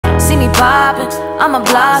me poppin', I'm a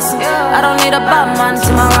blossom. I don't need a Batman to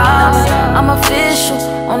my Robin. I'm official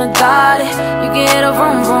on a Gotti. You can hear the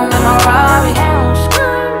vroom vroom in my Rari.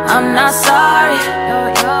 I'm not sorry,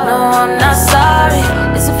 no, I'm not sorry.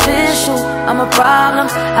 It's official, I'm a problem.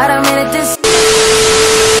 I don't mean it this.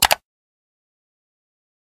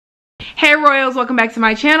 Hey Royals, welcome back to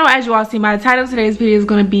my channel. As you all see my title, today's video is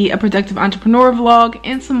going to be a productive entrepreneur vlog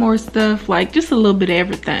and some more stuff, like just a little bit of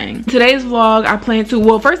everything. Today's vlog I plan to,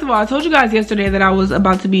 well, first of all, I told you guys yesterday that I was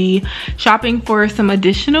about to be shopping for some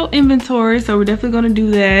additional inventory, so we're definitely going to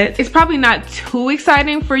do that. It's probably not too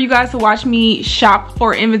exciting for you guys to watch me shop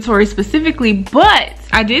for inventory specifically, but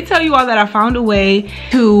I did tell you all that I found a way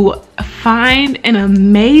to find an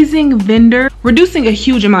amazing vendor, reducing a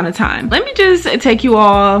huge amount of time. Let me just take you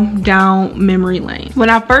all down memory lane. When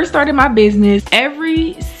I first started my business,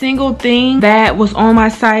 every single thing that was on my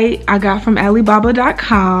site I got from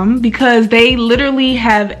Alibaba.com, because they literally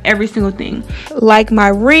have every single thing. Like my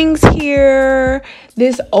rings here,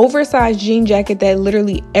 this oversized jean jacket that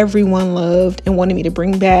literally everyone loved and wanted me to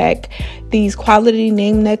bring back, these quality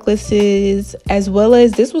name necklaces, as well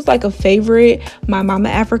as this was like a favorite, my Mama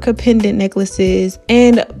Africa pendant necklaces,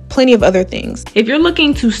 and plenty of other things. If you're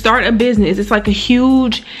looking to start a business, it's like a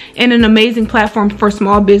huge and an amazing platform for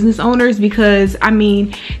small business owners, because I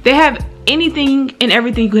mean, they have anything and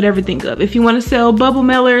everything you could ever think of. If you want to sell bubble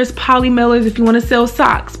mailers, poly mailers, if you want to sell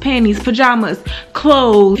socks, panties, pajamas,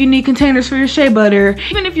 clothes, if you need containers for your shea butter,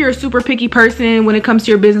 even if you're a super picky person when it comes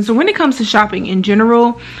to your business or when it comes to shopping in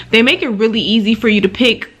general, they make it really easy for you to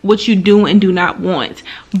pick what you do and do not want.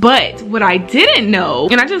 But what I didn't know,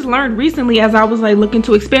 and I just learned recently as I was like looking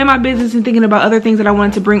to expand my business and thinking about other things that I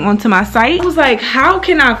wanted to bring onto my site, I was like, how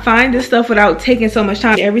can I find this stuff without taking so much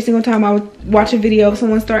time? Every single time I would watch a video of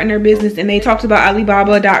someone starting their business and they talked about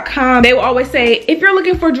Alibaba.com, they will always say, if you're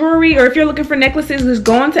looking for jewelry or if you're looking for necklaces, just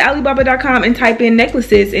go on to Alibaba.com and type in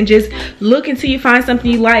necklaces and just look until you find something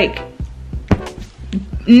you like.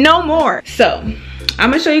 No more. So I'm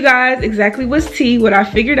gonna show you guys exactly what's tea, what I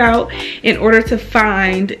figured out in order to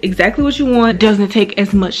find exactly what you want. Doesn't take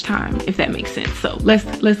as much time, if that makes sense. So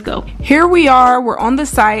let's go. Here we are, we're on the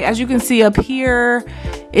site. As you can see up here,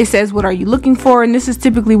 it says, what are you looking for? And this is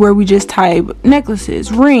typically where we just type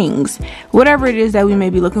necklaces, rings, whatever it is that we may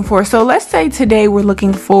be looking for. So let's say today we're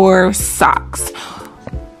looking for socks.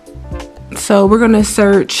 So we're gonna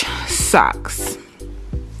search socks.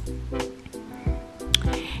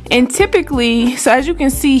 And typically, so as you can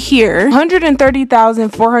see here,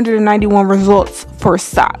 130,491 results for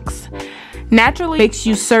socks. Naturally makes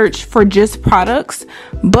you search for just products,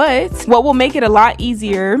 but what will make it a lot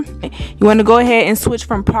easier, you want to go ahead and switch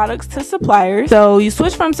from products to suppliers. So you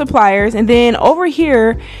switch from suppliers, and then over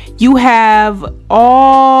here you have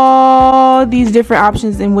all these different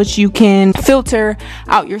options in which you can filter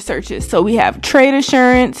out your searches. So we have trade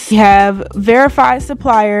assurance, we have verified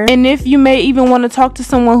supplier, and if you may even want to talk to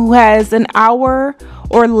someone who has an hour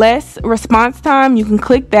or less response time, you can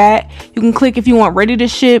click that. You can click if you want ready to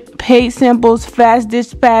ship, paid samples, fast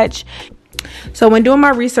dispatch. So when doing my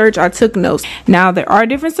research, I took notes. Now there are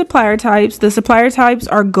different supplier types. The supplier types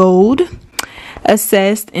are gold,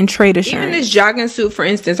 assessed, and trade assurance. Even this jogging suit, for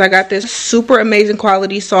instance, I got this super amazing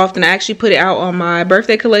quality soft, and I actually put it out on my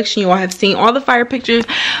birthday collection. You all have seen all the fire pictures.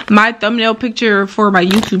 My thumbnail picture for my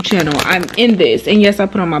YouTube channel, I'm in this, and yes, I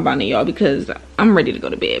put on my bonnet, y'all, because I'm ready to go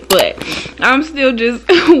to bed, but I'm still just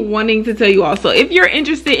wanting to tell you all. So if you're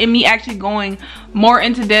interested in me actually going more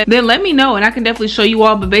into depth, then let me know and I can definitely show you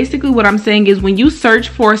all. But basically what I'm saying is, when you search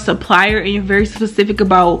for a supplier and you're very specific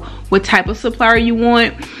about what type of supplier you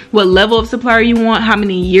want, what level of supplier you want, how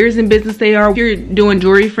many years in business they are, if you're doing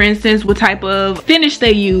jewelry for instance, what type of finish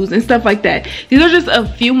they use and stuff like that. These are just a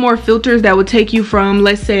few more filters that would take you from,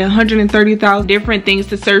 let's say, 130,000 different things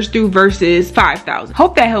to search through versus 5,000.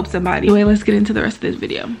 Hope that helps somebody. Anyway, let's get into the rest of this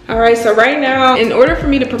video. All right, so right now, in order for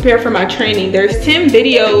me to prepare for my training, there's 10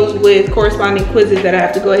 videos with corresponding quizzes that I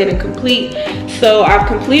have to go ahead and complete. So I've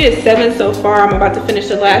completed 7 so far. I'm about to finish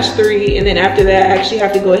the last 3, and then after that I actually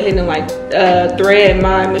have to go ahead and like thread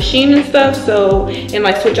my machine and stuff, so, and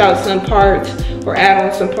like switch out some parts or add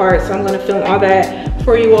on some parts. So I'm going to film all that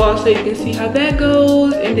for you all so you can see how that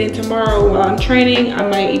goes. And then tomorrow while I'm training, I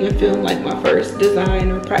might even film like my first design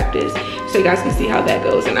or practice so you guys can see how that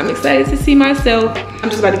goes. And I'm excited to see myself. I'm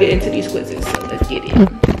just about to get into these quizzes, so let's get in.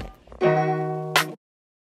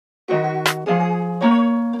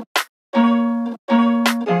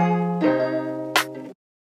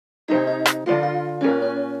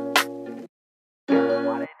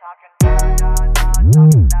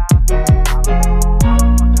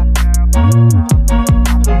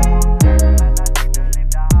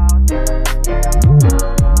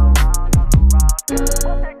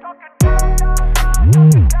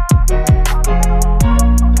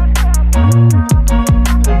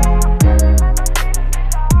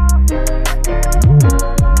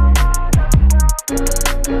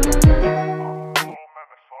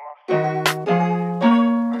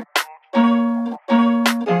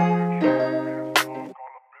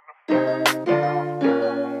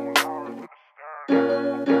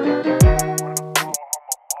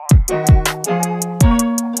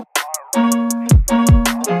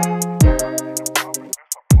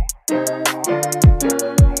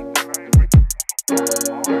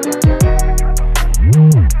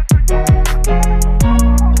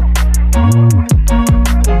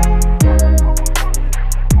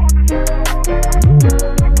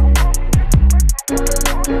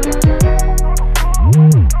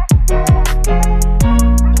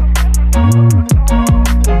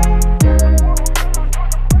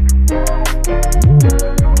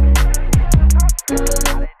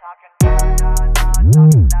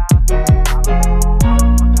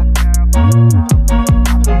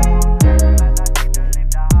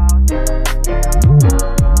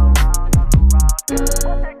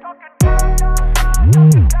 I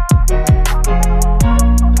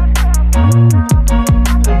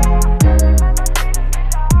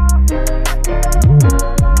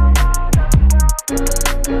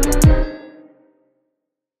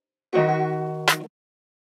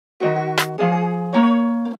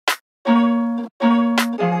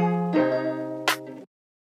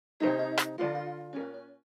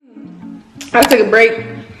took a break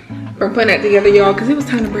from putting that together, y'all, because it was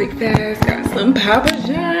time to break fast. Got some Papa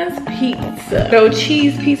John's pizza. So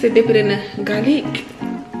cheese pizza, dip it in the garlic.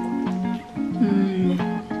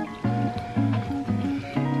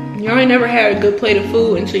 Y'all ain't never had a good plate of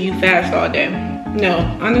food until you fast all day. No,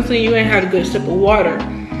 honestly, you ain't had a good sip of water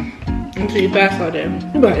until you fast all day.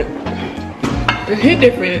 But it hit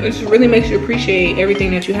different. It just really makes you appreciate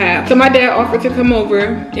everything that you have. So my dad offered to come over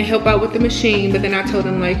and help out with the machine, but then I told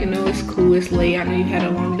him, like, you know, it's cool, it's late, I know you had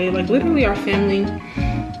a long day. Like, literally our family,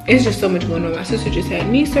 it's just so much going on. My sister just had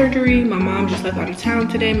knee surgery, my mom just left out of town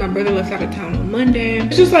today, my brother left out of town on Monday.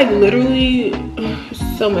 It's just like literally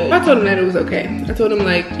so much. I told him that it was okay. I told him,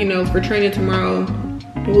 like, you know, for training tomorrow,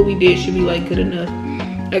 what we did should be like good enough.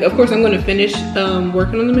 Like, of course I'm gonna finish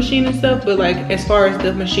working on the machine and stuff, but like as far as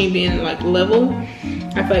the machine being like level,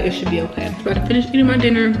 I feel like it should be okay. I'm about to finish eating my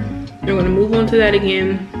dinner. I'm gonna move on to that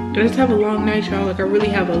again. I just have a long night, y'all. Like, I really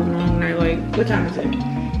have a long night. Like, what time is it?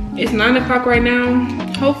 It's 9 o'clock right now.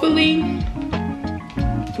 Hopefully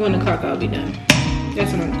 1 o'clock I'll be done.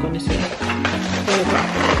 That's what I'm gonna say. 1 o'clock.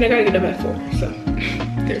 I gotta get up at 4, so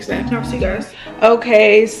there's that. I'll see you guys.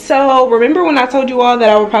 Okay, so remember when I told you all that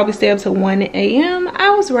I would probably stay up till 1 a.m? I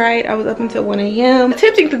was right. I was up until 1 a.m.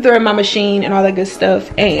 attempting to thread my machine and all that good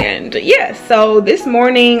stuff. And yeah, so this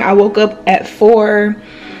morning I woke up at 4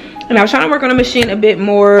 and I was trying to work on the machine a bit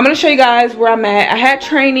more. I'm gonna show you guys where I'm at. I had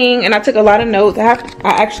training and I took a lot of notes. I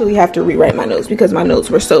actually have to rewrite my notes because my notes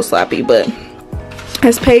were so sloppy, but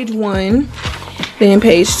that's page 1, then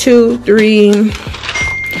page 2, 3,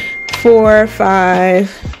 4,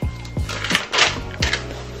 5,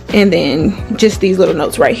 and then just these little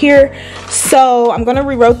notes right here. So I'm gonna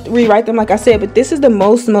rewrite them like I said, but this is the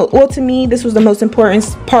well, to me this was the most important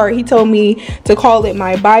part. He told me to call it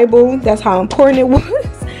my Bible. That's how important it was.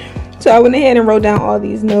 So I went ahead and wrote down all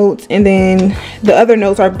these notes, and then the other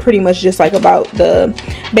notes are pretty much just like about the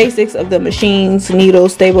basics of the machines, needle,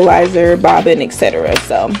 stabilizer, bobbin, etc.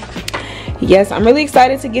 So yes, I'm really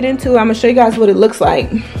excited to get into it. I'm gonna show you guys what it looks like.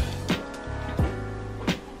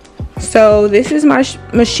 So this is my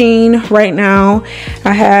machine right now.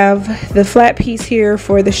 I have the flat piece here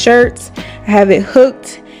for the shirts. I have it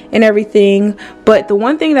hooked and everything, but the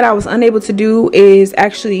one thing that I was unable to do is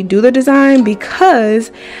actually do the design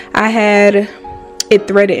because I had it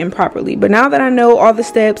threaded improperly. But now that I know all the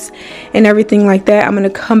steps and everything like that, I'm gonna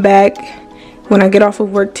come back when I get off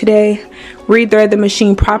of work today, rethread the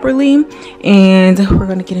machine properly, and we're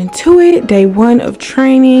gonna get into it. Day 1 of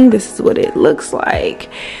training. This is what it looks like.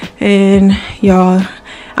 And y'all,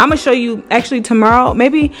 I'm gonna show you actually tomorrow,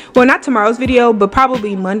 maybe, well, not tomorrow's video, but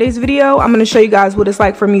probably Monday's video. I'm gonna show you guys what it's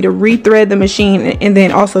like for me to rethread the machine and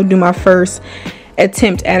then also do my first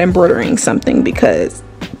attempt at embroidering something, because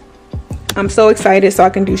I'm so excited. So I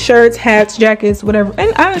can do shirts, hats, jackets, whatever,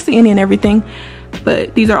 and honestly any and everything.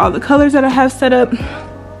 But these are all the colors that I have set up,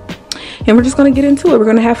 and we're just gonna get into it. We're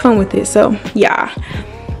gonna have fun with it. So yeah.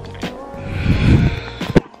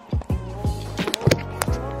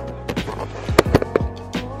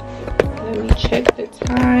 Check the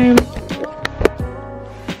time.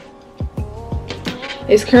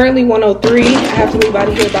 It's currently 1:03. I have to leave out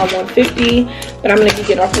of here about 1:50, but I'm gonna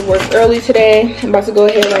get off of work early today. I'm about to go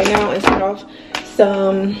ahead right now and send off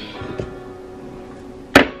some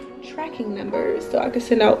tracking numbers so I can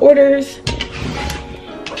send out orders,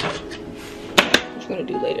 which I'm gonna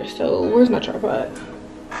do later. So where's my tripod?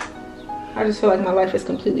 I just feel like my life is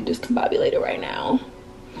completely discombobulated right now,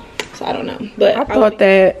 so I don't know. But I thought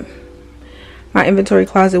that my inventory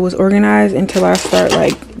closet was organized until I start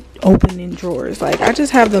like opening drawers. Like, I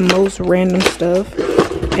just have the most random stuff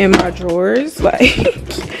in my drawers. Like,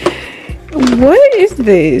 what is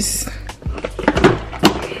this?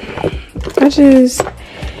 I just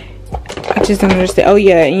don't understand. Oh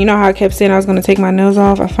yeah, and you know how I kept saying I was gonna take my nails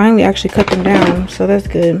off? I finally actually cut them down, so that's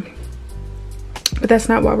good. But that's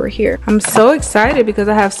not why we're here. I'm so excited because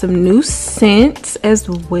I have some new scents as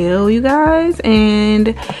well, you guys.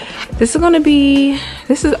 And this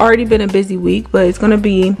is already been a busy week, but it's gonna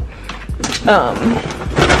be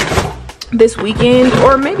this weekend,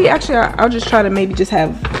 or maybe actually I'll just try to maybe just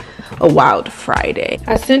have a wild Friday.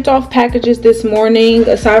 I sent off packages this morning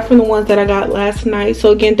aside from the ones that I got last night.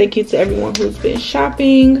 So again, thank you to everyone who's been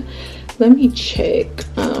shopping. Let me check.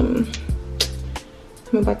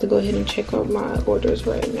 I'm about to go ahead and check out my orders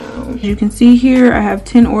right now. As you can see here, I have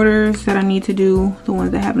 10 orders that I need to do. The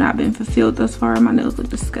ones that have not been fulfilled thus far. My nails look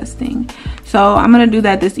disgusting. So I'm gonna do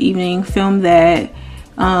that this evening, film that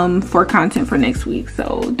for content for next week.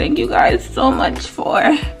 So thank you guys so much for.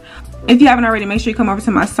 If you haven't already, make sure you come over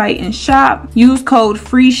to my site and shop. Use code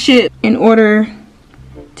FREESHIP in order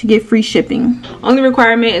to get free shipping. Only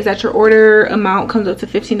requirement is that your order amount comes up to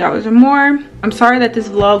 $15 or more. I'm sorry that this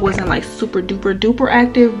vlog wasn't like super duper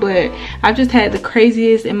active, but I've just had the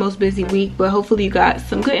craziest and most busy week. But hopefully you got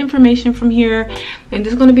some good information from here. And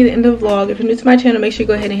this is going to be the end of the vlog. If you're new to my channel, make sure you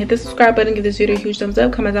go ahead and hit the subscribe button, give this video a huge thumbs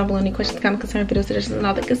up, comment down below any questions, comment, concern, video suggestions, and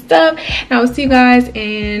all that good stuff. And I will see you guys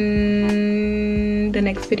in the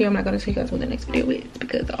next video. I'm not going to tell you guys what the next video is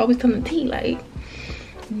because I always tell the tea like,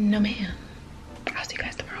 no ma'am. I'll see you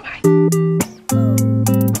guys tomorrow. Bye.